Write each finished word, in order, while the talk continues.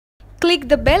Click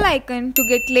the bell icon to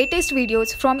get latest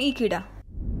videos from Ekeeda.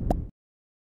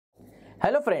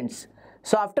 Hello friends.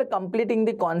 So after completing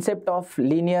the concept of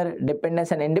linear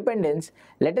dependence and independence,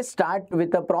 let us start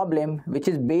with a problem which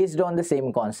is based on the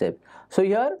same concept. So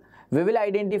here we will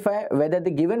identify whether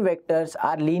the given vectors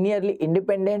are linearly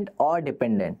independent or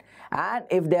dependent, and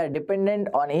if they are dependent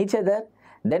on each other,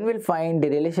 then we'll find the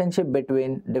relationship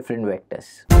between different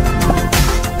vectors.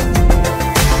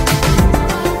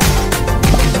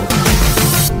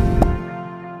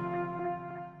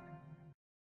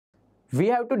 We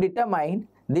have to determine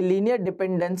the linear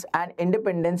dependence and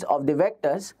independence of the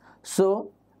vectors.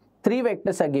 So three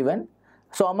vectors are given.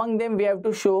 So among them we have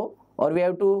to show, or we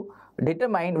have to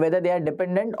determine whether they are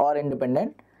dependent or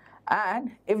independent,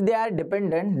 and if they are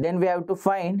dependent, then we have to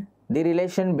find the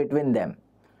relation between them.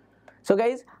 So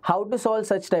guys, how to solve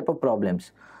such type of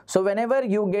problems? So whenever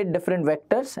you get different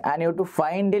vectors and you have to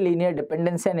find the linear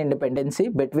dependency and independency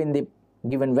between the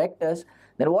given vectors,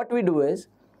 then what we do is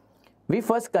we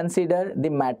first consider the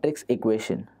matrix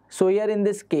equation. So here in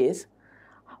this case,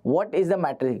 what is the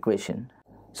matrix equation?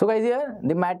 So guys, here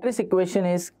the matrix equation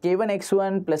is k1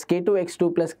 x1 plus k2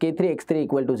 x2 plus k3 x3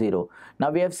 equal to 0. Now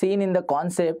we have seen in the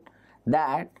concept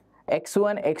that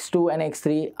x1, x2 and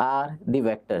x3 are the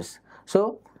vectors.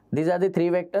 So these are the three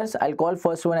vectors. I'll call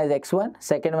first one as x1,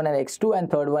 second one as x2 and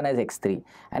third one as x3.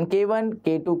 And k1,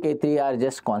 k2, k3 are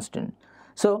just constant.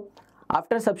 So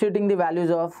after substituting the values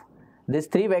of these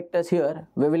three vectors here,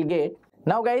 we will get.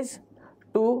 Now guys,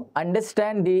 to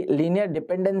understand the linear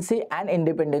dependency and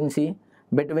independency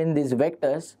between these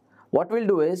vectors, what we'll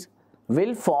do is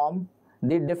we'll form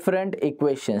the different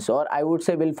equations, or I would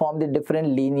say we'll form the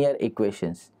different linear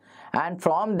equations, and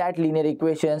from that linear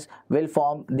equations we'll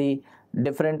form the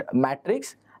different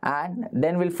matrix, and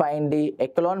then we'll find the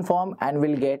echelon form and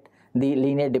we'll get the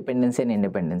linear dependency and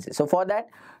independency. So for that,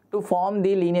 to form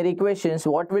the linear equations,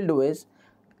 what we'll do is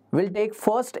we'll take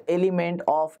first element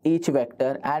of each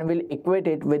vector and we'll equate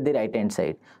it with the right hand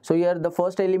side. So here the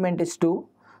first element is 2,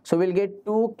 so we'll get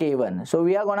 2k1. So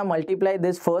we are going to multiply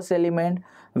this first element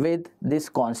with this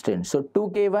constant. So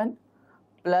 2k1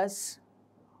 plus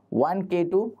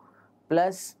 1k2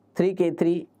 plus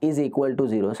 3k3 is equal to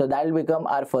 0. So that will become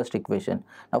our first equation.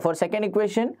 Now for second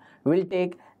equation, we'll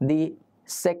take the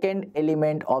second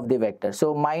element of the vector.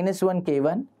 So minus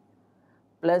 1k1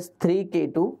 plus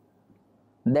 3k2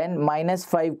 then minus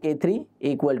 5k3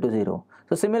 equal to 0.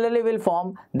 So similarly we'll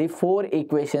form the four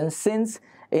equations, since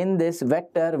in this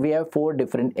vector we have four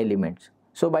different elements.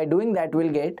 So by doing that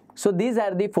we'll get, so these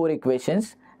are the four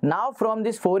equations. Now from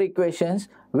these four equations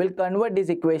we'll convert these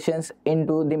equations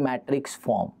into the matrix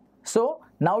form. So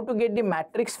now to get the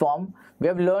matrix form, we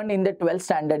have learned in the 12th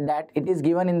standard that it is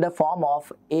given in the form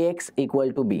of Ax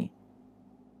equal to b.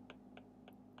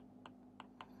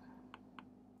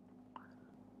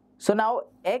 So now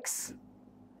x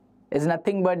is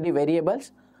nothing but the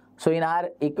variables. So in our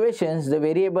equations, the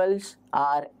variables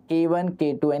are k1,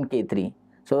 k2 and k3.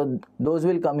 So those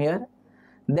will come here.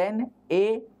 Then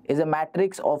A is a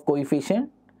matrix of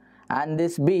coefficient and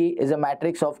this B is a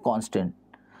matrix of constant.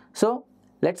 So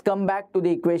let's come back to the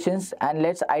equations and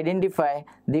let's identify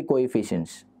the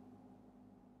coefficients.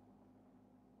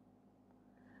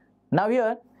 Now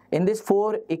here in these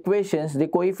four equations, the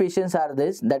coefficients are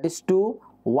this, that is 2,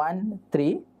 1,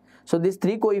 3. So these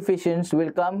three coefficients will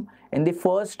come in the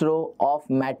first row of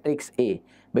matrix A,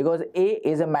 because A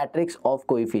is a matrix of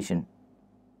coefficient.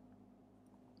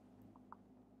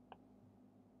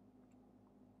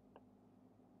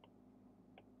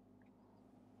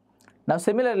 Now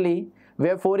similarly, we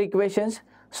have four equations.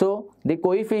 So the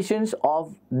coefficients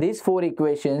of these four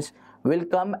equations will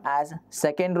come as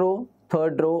second row,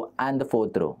 third row and the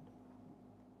fourth row.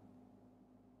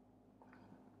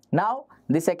 Now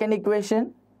the second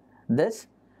equation, this,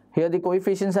 here the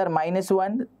coefficients are minus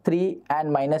 1, 3 and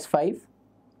minus 5.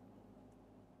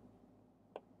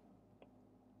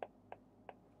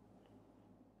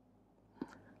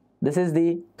 This is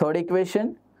the third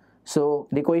equation. So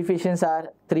the coefficients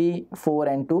are 3, 4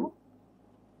 and 2.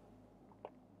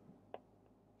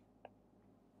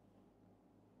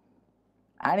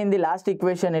 And in the last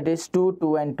equation it is 2,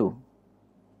 2 and 2.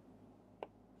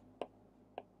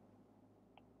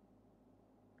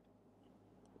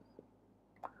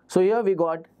 So here we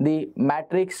got the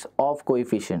matrix of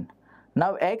coefficient.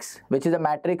 Now X, which is a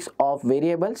matrix of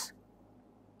variables.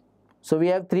 So we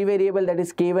have three variables, that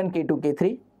is k1, k2,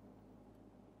 k3.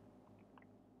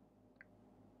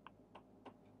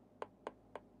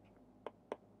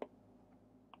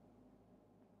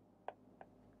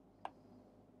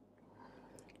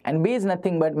 And B is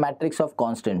nothing but matrix of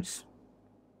constants.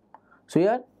 So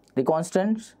here the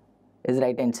constants is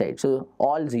right hand side, so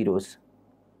all zeros.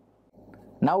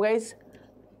 Now guys,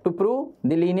 to prove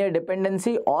the linear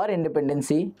dependency or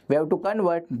independency, we have to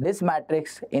convert this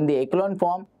matrix in the echelon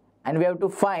form and we have to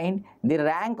find the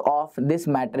rank of this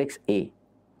matrix A.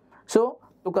 So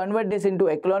to convert this into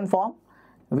echelon form,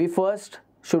 we first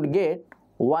should get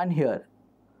 1 here.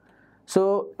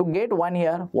 So to get 1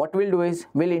 here, what we'll do is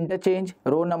we'll interchange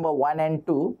row number 1 and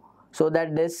 2, so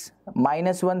that this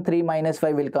 -1, 3,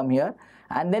 -5 will come here,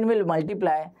 and then we'll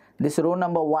multiply this row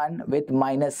number 1 with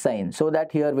minus sign, so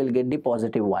that here we'll get the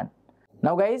positive 1.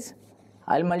 Now guys,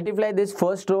 I'll multiply this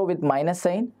first row with minus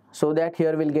sign, so that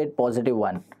here we'll get positive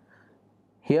 1.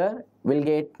 Here we'll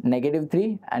get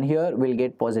 -3 and here we'll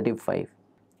get positive 5.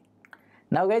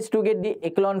 Now guys, to get the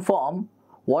echelon form,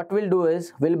 what we'll do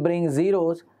is we'll bring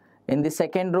zeros in the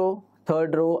second row,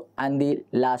 third row and the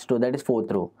last row, that is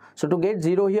fourth row. So to get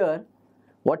 0 here,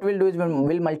 what we'll do is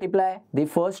we'll multiply the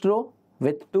first row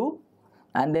with 2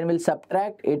 and then we'll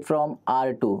subtract it from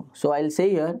R2. So I'll say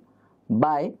here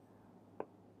by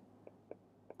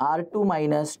R2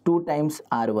 minus 2 times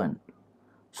R1.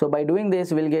 So by doing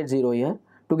this, we'll get 0 here.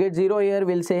 To get 0 here,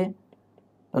 we'll say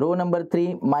row number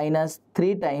 3 minus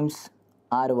 3 times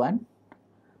R1.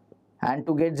 And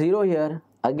to get 0 here,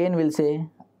 again we'll say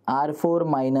R4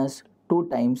 minus 2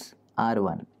 times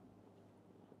R1.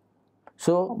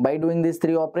 So by doing these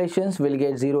 3 operations, we'll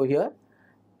get 0 here.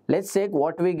 Let's check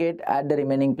what we get at the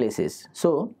remaining places.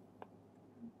 So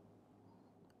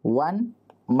 1,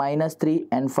 minus 3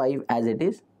 and 5 as it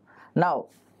is. Now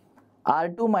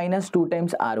R2 minus 2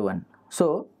 times R1.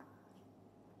 So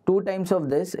 2 times of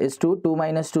this is 2, 2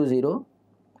 minus 2, 0.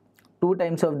 2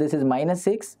 times of this is minus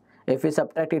 6. If we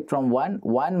subtract it from 1,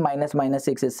 1 minus minus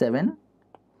 6 is 7.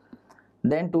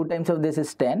 Then 2 times of this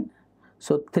is 10.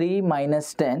 So 3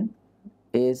 minus 10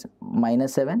 is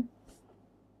minus 7.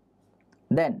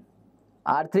 Then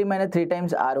R3 minus 3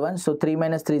 times R1. So 3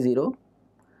 minus 3, 0.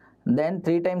 Then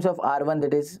 3 times of R1,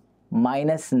 that is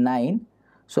minus 9.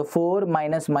 So 4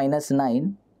 minus minus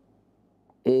 9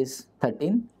 is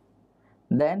 13.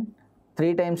 Then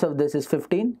 3 times of this is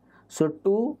 15. So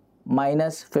 2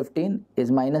 minus 15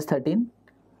 is minus 13.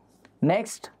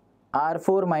 Next,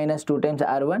 R4 minus 2 times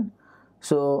R1.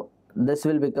 So this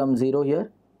will become 0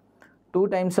 here. 2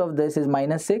 times of this is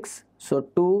minus 6. So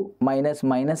 2 minus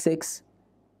minus 6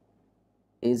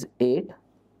 is 8.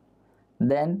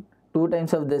 Then 2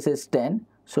 times of this is 10.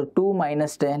 So 2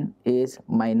 minus 10 is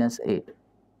minus 8.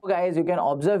 So guys, you can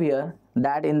observe here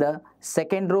that in the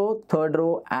second row, third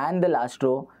row and the last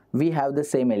row, we have the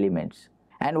same elements.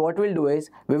 And what we'll do is,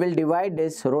 we will divide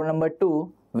this row number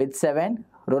 2 with 7,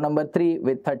 row number 3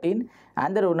 with 13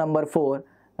 and the row number 4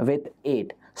 with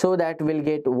 8, so that we'll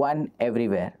get 1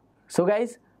 everywhere. So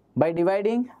guys, by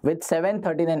dividing with 7,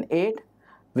 13 and 8,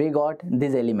 we got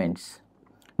these elements.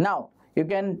 Now you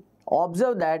can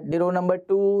observe that the row number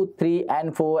 2, 3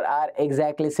 and 4 are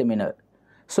exactly similar.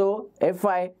 So if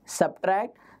I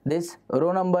subtract this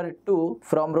row number 2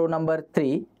 from row number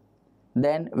 3,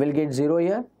 then we'll get 0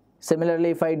 here. Similarly,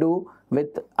 if I do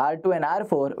with R2 and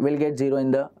R4, we'll get 0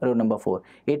 in the row number 4.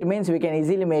 It means we can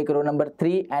easily make row number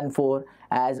 3 and 4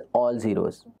 as all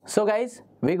zeros. So guys,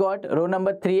 we got row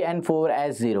number 3 and 4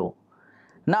 as 0.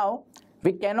 Now,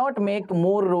 we cannot make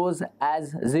more rows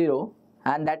as 0,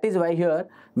 and that is why here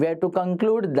we have to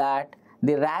conclude that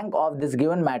the rank of this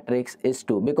given matrix is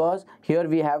 2, because here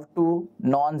we have 2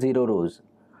 non-zero rows.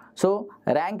 So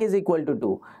rank is equal to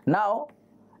 2. Now,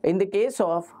 in the case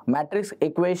of matrix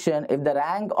equation, if the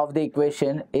rank of the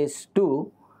equation is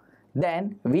 2,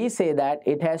 then we say that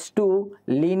it has 2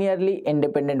 linearly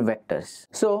independent vectors.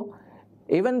 So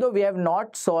even though we have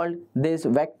not solved this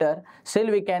vector, still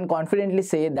we can confidently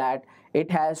say that it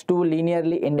has 2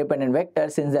 linearly independent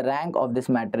vectors, since the rank of this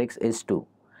matrix is 2.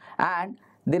 And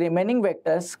the remaining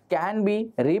vectors can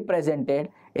be represented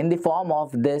in the form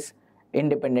of this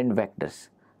independent vectors.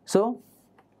 So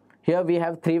here we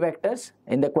have 3 vectors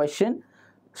in the question.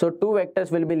 So 2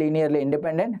 vectors will be linearly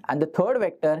independent, and the third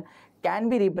vector can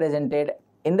be represented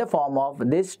in the form of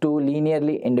these 2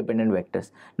 linearly independent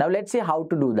vectors. Now let's see how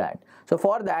to do that. So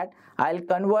for that, I'll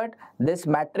convert this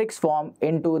matrix form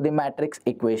into the matrix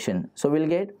equation. So we'll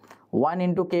get 1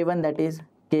 into K1, that is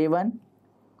K1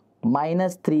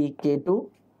 minus 3 K2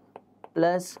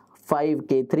 plus 5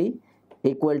 K3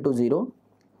 equal to 0.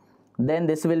 Then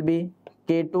this will be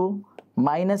K2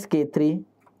 minus K3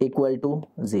 equal to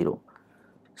 0.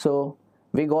 So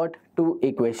we got 2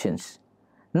 equations.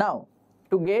 Now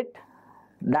to get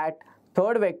that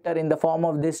third vector in the form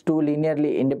of these 2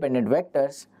 linearly independent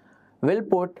vectors, we'll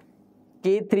put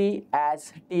K3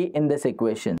 as T in this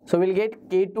equation. So we'll get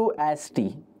K2 as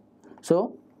T.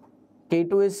 So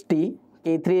K2 is T,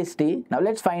 K3 is t. Now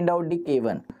let's find out the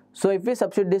K1. So if we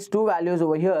substitute these two values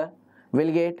over here,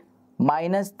 we'll get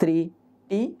minus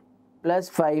 3t plus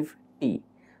 5t.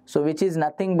 So which is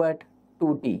nothing but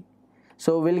 2t.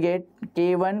 So we'll get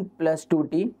K1 plus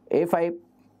 2t. If I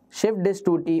shift this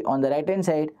 2t on the right hand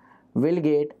side, we'll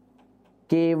get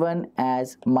K1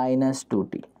 as minus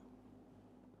 2t.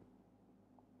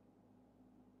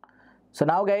 So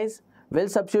now guys, we'll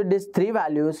substitute these three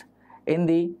values in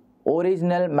the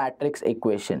original matrix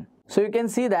equation. So you can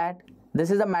see that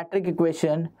this is a matrix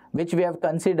equation which we have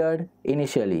considered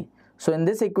initially. So in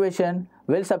this equation,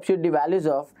 we'll substitute the values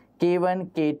of K1,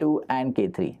 K2 and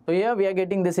K3. So here we are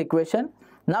getting this equation.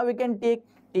 Now we can take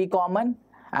t common,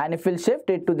 and if we'll shift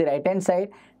it to the right hand side,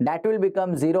 that will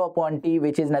become 0 upon t,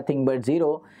 which is nothing but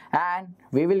 0, and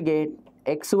we will get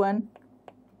x1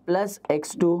 plus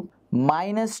x2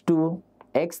 minus 2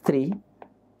 x3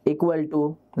 equal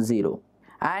to 0.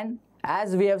 And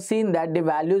as we have seen that the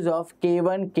values of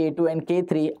K1, K2 and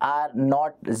K3 are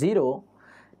not 0,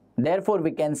 therefore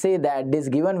we can say that these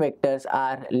given vectors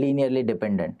are linearly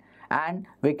dependent, and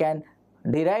we can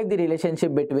derive the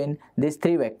relationship between these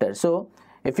three vectors. So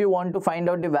if you want to find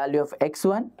out the value of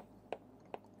x1,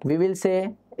 we will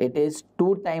say it is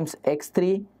 2 times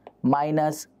x3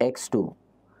 minus x2.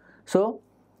 So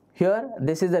here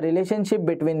this is the relationship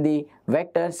between the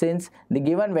vectors, since the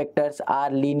given vectors are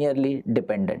linearly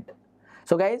dependent.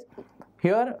 So guys,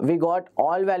 here we got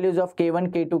all values of K1,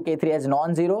 K2, K3 as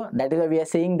non-zero. That is why we are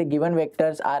saying the given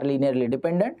vectors are linearly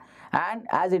dependent. And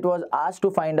as it was asked to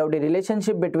find out the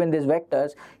relationship between these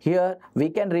vectors, here we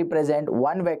can represent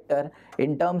one vector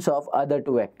in terms of other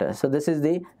two vectors. So this is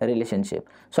the relationship.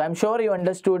 So I'm sure you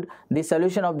understood the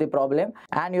solution of the problem,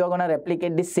 and you are going to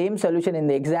replicate the same solution in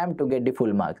the exam to get the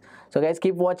full marks. So guys,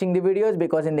 keep watching the videos,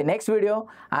 because in the next video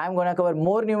I'm going to cover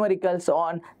more numericals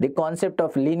on the concept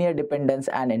of linear dependence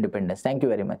and independence. Thank you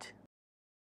very much.